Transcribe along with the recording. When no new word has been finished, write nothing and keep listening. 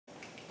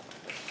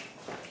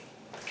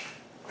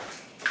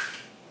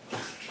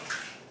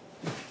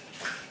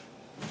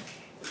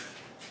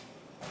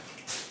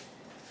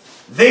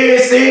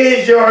This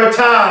is your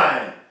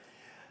time.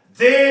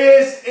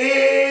 This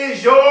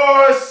is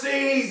your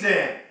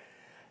season.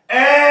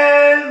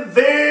 And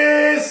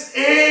this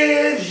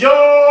is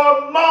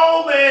your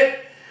moment.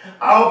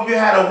 I hope you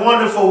had a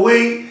wonderful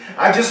week.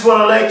 I just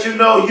want to let you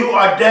know you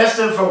are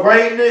destined for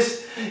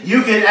greatness.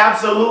 You can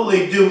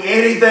absolutely do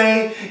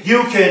anything.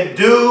 You can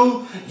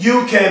do,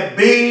 you can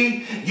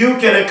be, you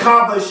can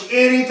accomplish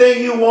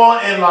anything you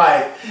want in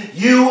life.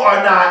 You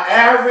are not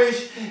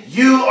average.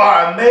 You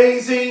are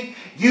amazing.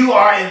 You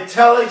are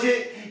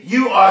intelligent.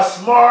 You are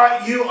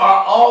smart. You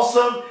are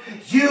awesome.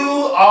 You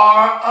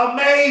are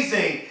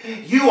amazing.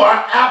 You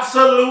are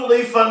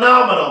absolutely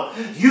phenomenal.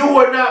 You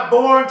were not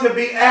born to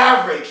be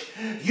average.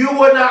 You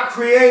were not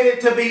created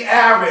to be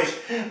average,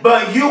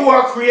 but you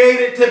were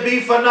created to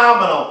be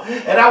phenomenal.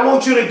 And I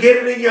want you to get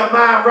it in your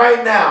mind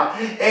right now.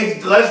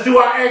 And let's do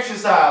our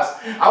exercise.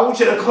 I want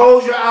you to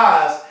close your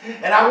eyes.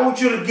 And I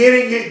want you to get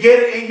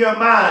it in your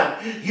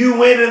mind. You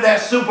winning that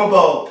Super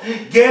Bowl.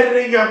 Get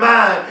it in your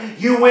mind.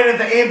 You winning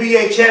the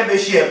NBA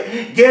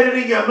championship. Get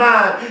it in your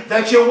mind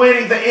that you're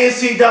winning the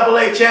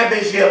NCAA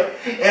championship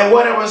in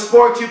whatever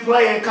sport you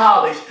play in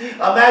college.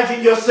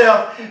 Imagine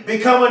yourself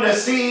becoming the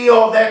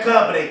CEO of that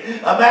company.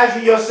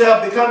 Imagine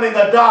yourself becoming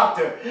a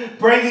doctor,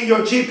 bringing your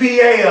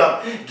GPA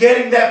up,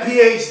 getting that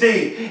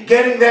PhD,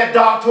 getting that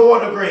doctoral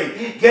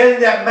degree, getting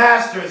that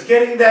master's,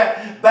 getting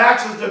that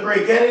bachelor's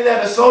degree, getting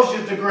that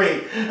associate's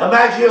degree.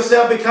 Imagine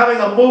yourself becoming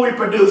a movie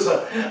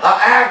producer, an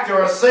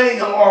actor, a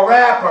singer, or a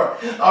rapper,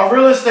 a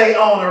real estate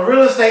owner,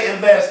 real estate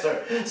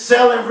investor,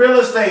 selling real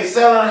estate,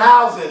 selling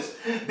houses,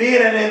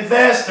 being an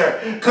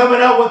investor,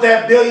 coming up with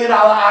that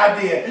billion-dollar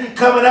idea,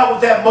 coming up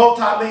with that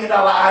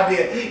multi-million-dollar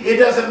idea. It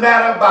doesn't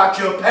matter about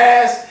your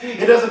past.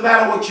 It doesn't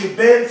matter what you've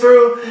been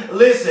through.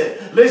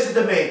 Listen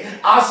to me.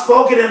 I've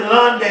spoken in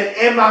London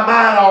in my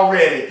mind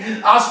already.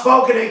 I've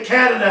spoken in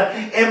Canada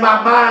in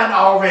my mind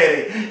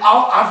already.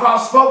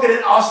 I've spoken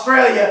in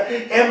Australia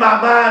in my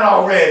mind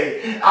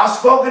already. I've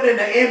spoken in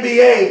the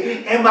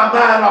NBA in my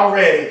mind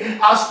already.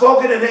 I've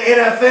spoken in the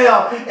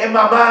NFL in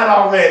my mind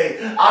already.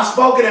 I've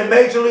spoken in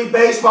Major League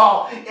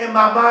Baseball in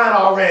my mind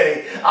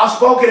already. I've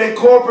spoken in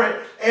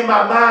corporate in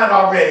my mind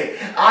already.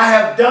 I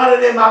have done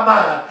it in my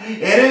mind.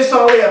 And it's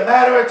only a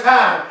matter of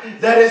time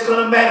that it's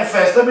going to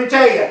manifest. Let me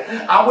tell you,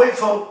 I went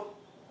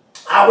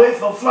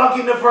from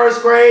flunking the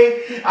first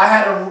grade. I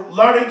had a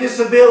learning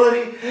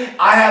disability.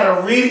 I had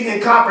a reading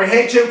and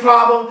comprehension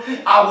problem.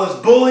 I was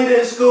bullied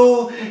in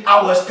school.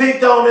 I was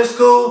picked on in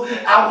school.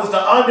 I was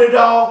the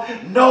underdog.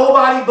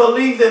 Nobody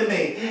believed in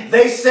me.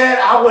 They said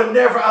I would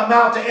never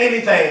amount to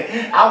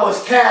anything. I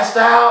was cast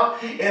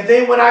out. And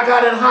then when I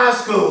got in high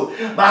school,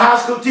 my high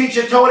school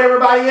teacher told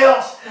everybody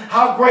else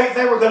how great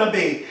they were going to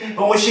be.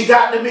 But when she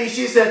got to me,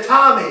 she said,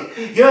 Tommy,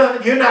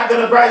 you're not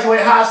going to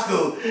graduate high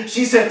school.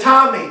 She said,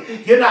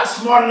 Tommy, you're not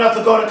smart enough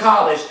to go to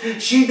college.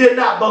 She did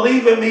not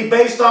believe in me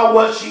based on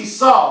what she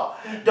saw.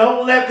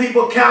 Don't let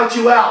people count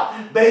you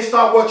out based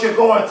on what you're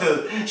going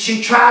through.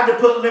 She tried to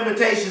put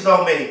limitations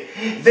on me.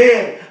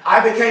 Then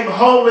I became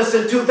homeless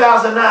in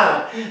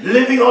 2009,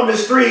 living on the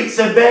streets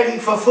and begging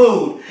for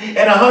food in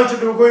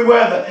 100-degree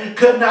weather,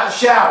 could not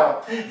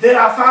shower. Then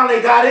I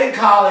finally got in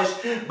college,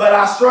 but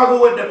I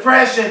struggled with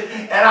depression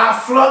and I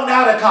flunked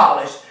out of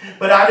college.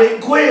 But I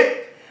didn't quit.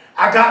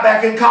 I got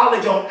back in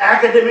college on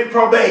academic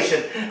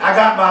probation. I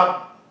got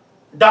my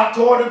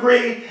doctoral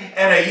degree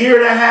in a year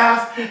and a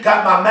half,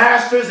 got my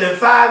master's in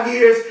 5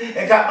 years,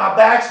 and got my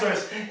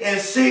bachelor's in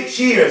 6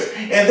 years.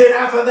 And then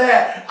after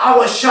that, I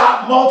was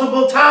shot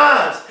multiple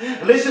times.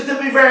 Listen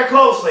to me very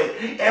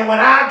closely. And when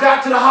I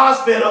got to the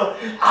hospital,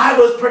 I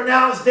was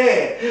pronounced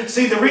dead.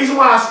 See, the reason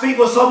why I speak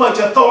with so much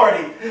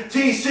authority,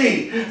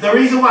 TC, the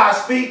reason why I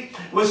speak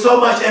with so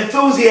much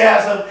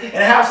enthusiasm and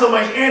have so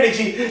much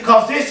energy,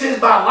 because this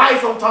is my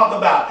life I'm talking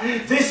about.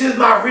 This is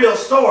my real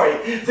story.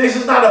 This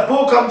is not a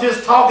book I'm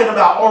just talking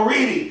about or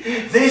reading.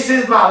 This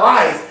is my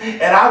life.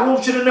 And I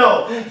want you to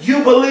know,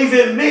 you believe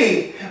in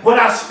me when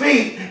I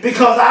speak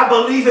because I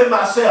believe in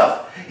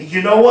myself. And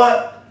you know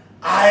what?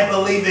 I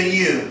believe in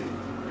you.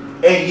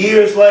 And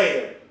years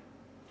later,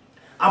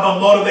 I'm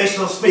a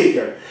motivational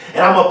speaker. And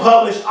I'm a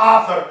published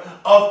author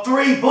of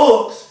 3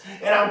 books.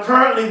 And I'm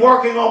currently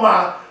working on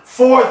my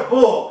 4th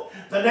book.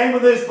 The name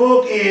of this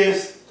book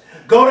is,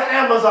 go to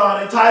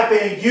Amazon and type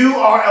in "You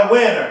Are a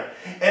Winner"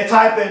 and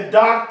type in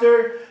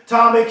Dr.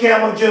 Tommy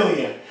Campbell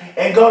Jr.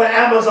 And go to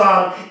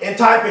Amazon and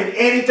type in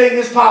 "Anything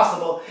is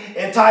Possible"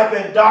 and type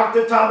in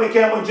Dr. Tommy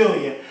Campbell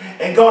Jr.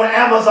 And go to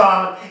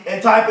Amazon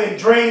and type in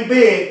 "Dream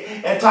Big"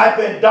 and type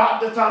in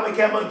Dr. Tommy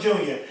Campbell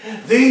Jr.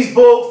 These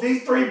books,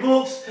 these 3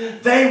 books,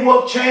 they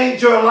will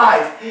change your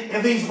life.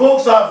 And these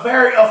books are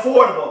very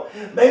affordable.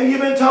 Maybe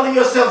you've been telling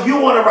yourself you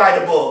want to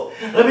write a book.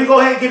 Let me go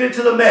ahead and get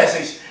into the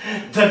message.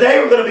 Today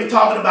we're going to be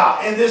talking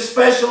about, in this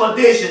special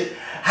edition,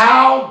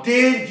 how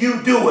did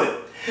you do it?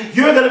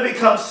 You're going to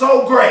become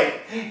so great.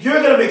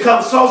 You're going to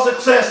become so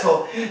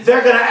successful.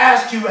 They're going to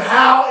ask you,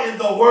 how in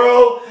the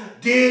world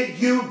did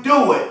you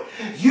do it?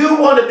 You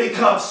want to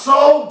become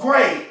so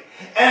great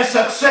and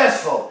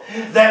successful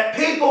that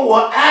people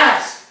will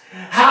ask,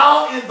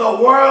 how in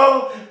the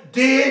world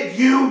did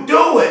you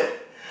do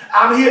it?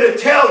 I'm here to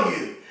tell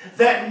you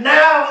that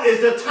now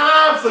is the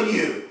time for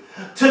you.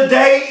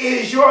 Today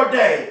is your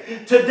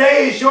day.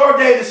 Today is your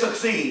day to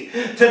succeed.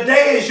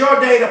 Today is your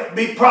day to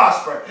be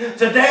prosper.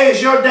 Today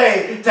is your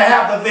day to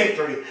have the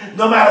victory.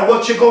 No matter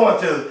what you're going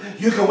through,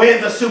 you can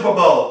win the Super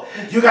Bowl.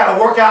 You got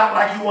to work out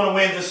like you want to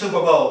win the Super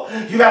Bowl.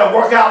 You got to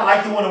work out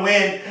like you want to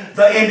win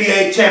the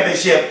NBA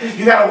championship.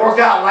 You got to work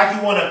out like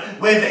you want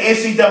to win the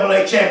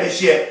NCAA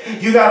championship.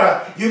 You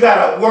got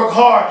to work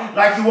hard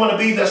like you want to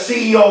be the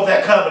CEO of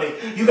that company.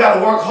 You got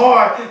to work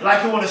hard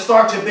like you want to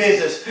start your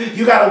business.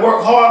 You got to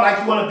work hard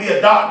like you want to be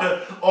a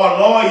doctor or a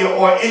lawyer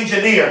or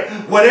engineer.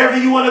 Whatever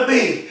you want to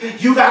be,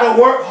 you got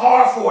to work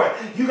hard for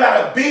it. You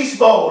got to beast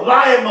mode,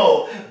 lion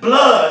mode,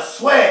 blood,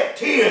 sweat,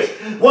 tears,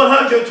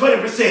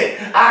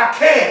 120%. I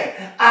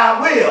can,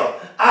 I will,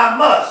 I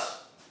must.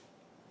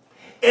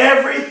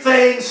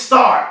 Everything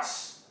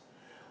starts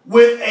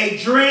with a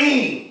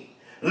dream.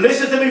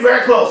 Listen to me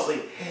very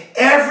closely.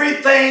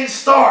 Everything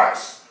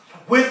starts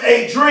with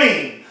a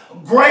dream.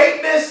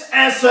 Greatness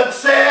and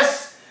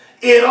success,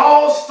 it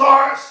all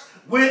starts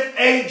with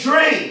a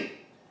dream.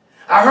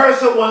 I heard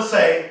someone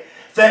say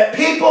that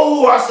people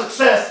who are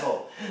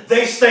successful,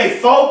 they stay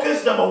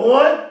focused, number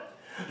one.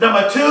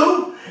 Number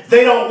two,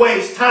 they don't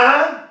waste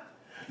time.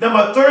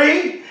 Number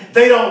three,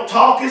 they don't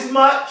talk as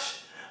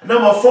much.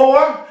 Number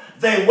four,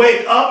 they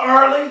wake up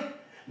early.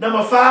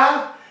 Number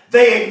five,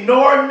 they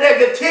ignore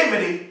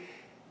negativity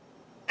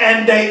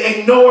and they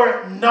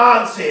ignore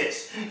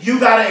nonsense. You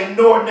got to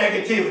ignore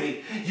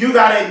negativity. You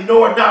got to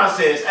ignore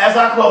nonsense. As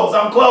I close,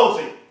 I'm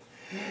closing.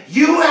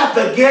 You have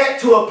to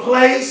get to a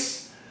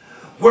place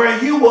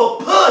where you will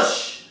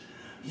push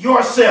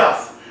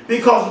yourself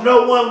because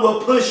no one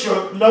will push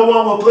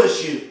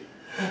you.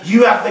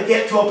 You have to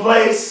get to a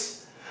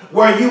place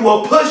where you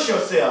will push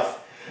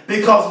yourself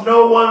because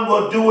no one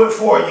will do it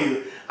for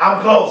you.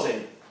 I'm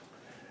closing.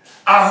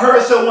 I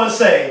heard someone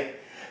say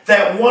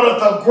that one of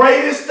the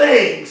greatest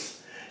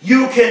things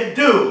you can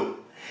do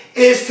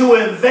is to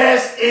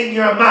invest in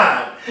your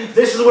mind.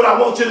 This is what I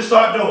want you to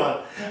start doing.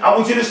 I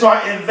want you to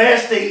start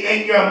investing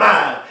in your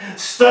mind.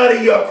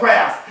 Study your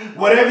craft.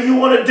 Whatever you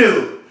want to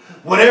do,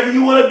 whatever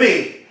you want to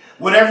be,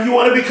 whatever you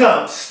want to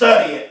become,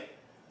 study it.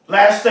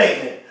 Last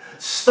statement.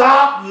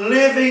 Stop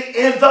living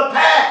in the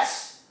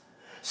past.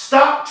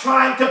 Stop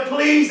trying to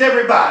please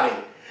everybody.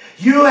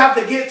 You have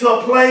to get to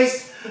a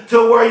place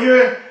to where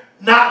you're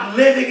not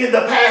living in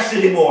the past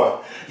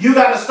anymore. You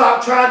got to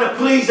stop trying to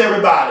please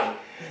everybody.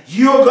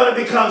 You're going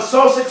to become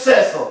so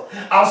successful.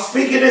 I'm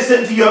speaking this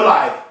into your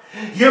life.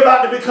 You're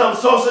about to become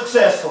so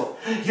successful.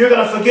 You're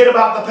going to forget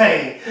about the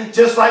pain.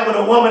 Just like when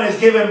a woman is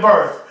giving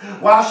birth.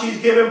 While she's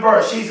giving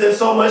birth, she's in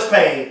so much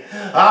pain.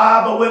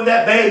 But when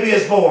that baby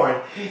is born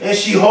and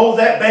she holds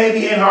that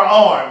baby in her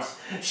arms,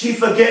 she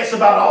forgets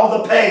about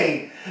all the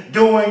pain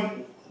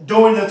during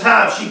the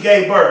time she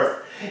gave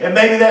birth. And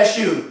maybe that's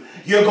you.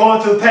 You're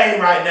going through pain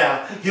right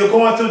now. You're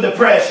going through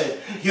depression.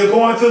 You're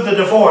going through the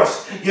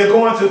divorce. You're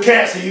going through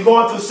cancer. You're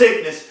going through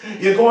sickness.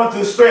 You're going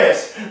through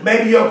stress.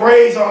 Maybe your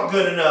grades aren't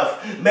good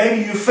enough.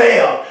 Maybe you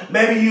failed.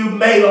 Maybe you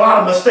made a lot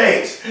of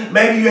mistakes.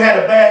 Maybe you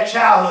had a bad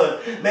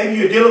childhood. Maybe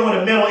you're dealing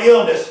with a mental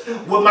illness.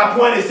 Well, my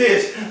point is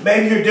this.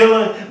 Maybe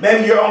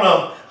you're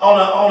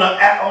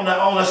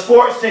on a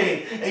sports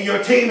team and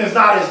your team is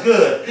not as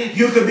good.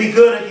 You could be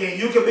good again.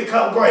 You could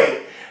become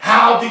great.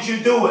 How did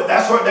you do it?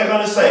 That's what they're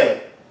going to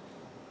say.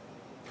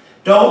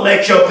 Don't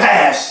let your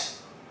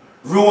past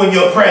ruin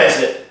your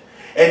present.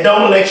 And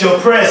don't let your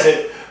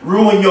present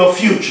ruin your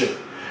future.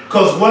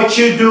 Because what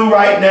you do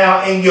right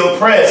now in your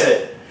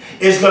present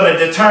is going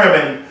to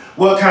determine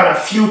what kind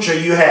of future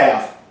you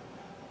have.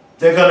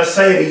 They're going to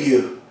say to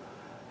you,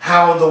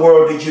 how in the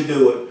world did you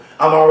do it?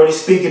 I'm already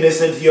speaking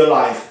this into your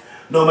life.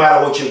 No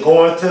matter what you're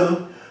going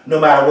through,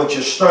 no matter what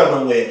you're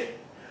struggling with,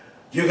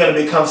 you're going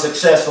to become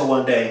successful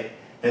one day.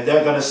 And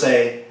they're going to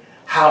say,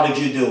 how did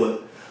you do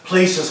it?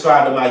 Please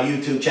subscribe to my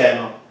YouTube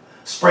channel.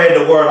 Spread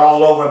the word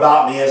all over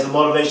about me as a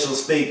motivational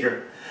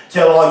speaker.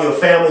 Tell all your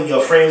family and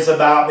your friends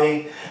about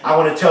me. I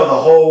want to tell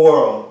the whole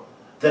world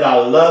that I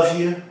love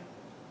you.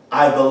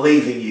 I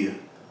believe in you.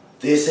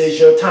 This is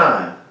your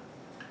time.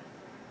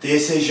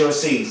 This is your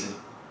season.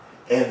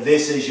 And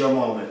this is your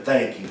moment.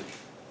 Thank you.